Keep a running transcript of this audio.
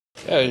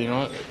Yeah, you know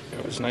what?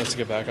 It was nice to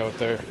get back out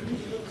there.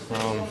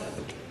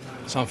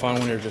 It's not fun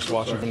when you're just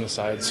watching from the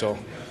side, so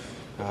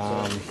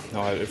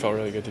no, it felt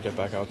really good to get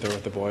back out there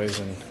with the boys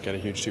and get a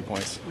huge 2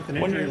 points. With an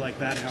injury like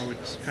that, how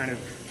it's kind of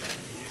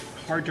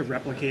hard to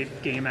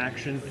replicate game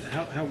action,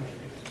 how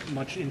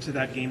much into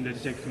that game did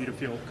it take for you to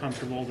feel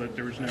comfortable that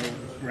there was no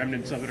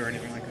remnants of it or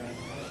anything like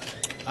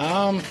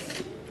that?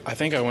 I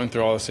think I went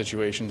through all the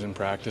situations in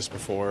practice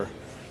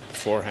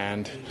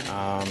beforehand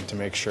to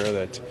make sure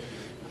that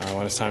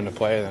when it's time to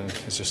play, then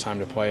it's just time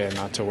to play and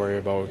not to worry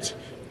about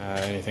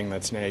anything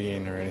that's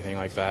nagging or anything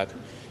like that.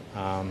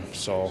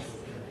 So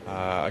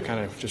I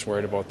kind of just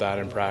worried about that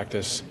in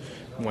practice.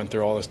 Went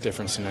through all the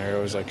different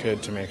scenarios I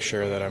could to make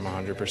sure that I'm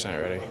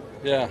 100% ready.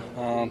 Yeah,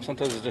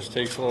 sometimes it just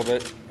takes a little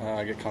bit.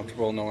 I get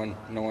comfortable knowing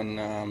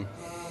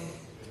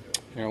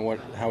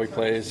how he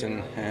plays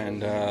and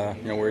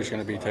where he's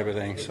going to be, type of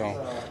thing. So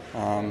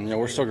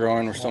we're still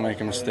growing, we're still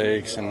making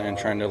mistakes and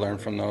trying to learn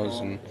from those.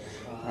 And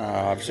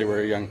obviously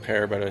we're a young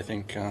pair, but I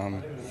think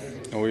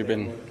we've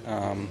been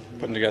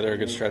putting together a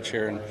good stretch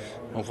here, and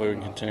hopefully we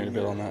can continue to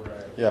build on that.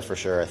 Yeah, for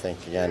sure. I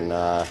think again,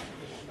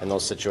 in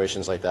those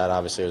situations like that,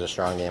 obviously it was a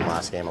strong game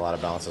last game. A lot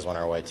of balances went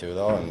our way too,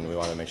 though, and we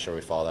wanted to make sure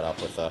we follow that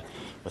up with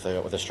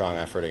a strong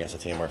effort against a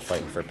team we're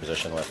fighting for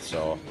position with.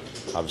 So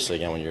obviously,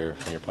 again, when you're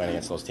playing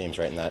against those teams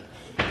right in that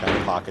kind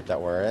of pocket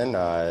that we're in,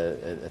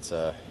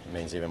 it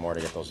means even more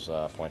to get those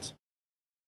points.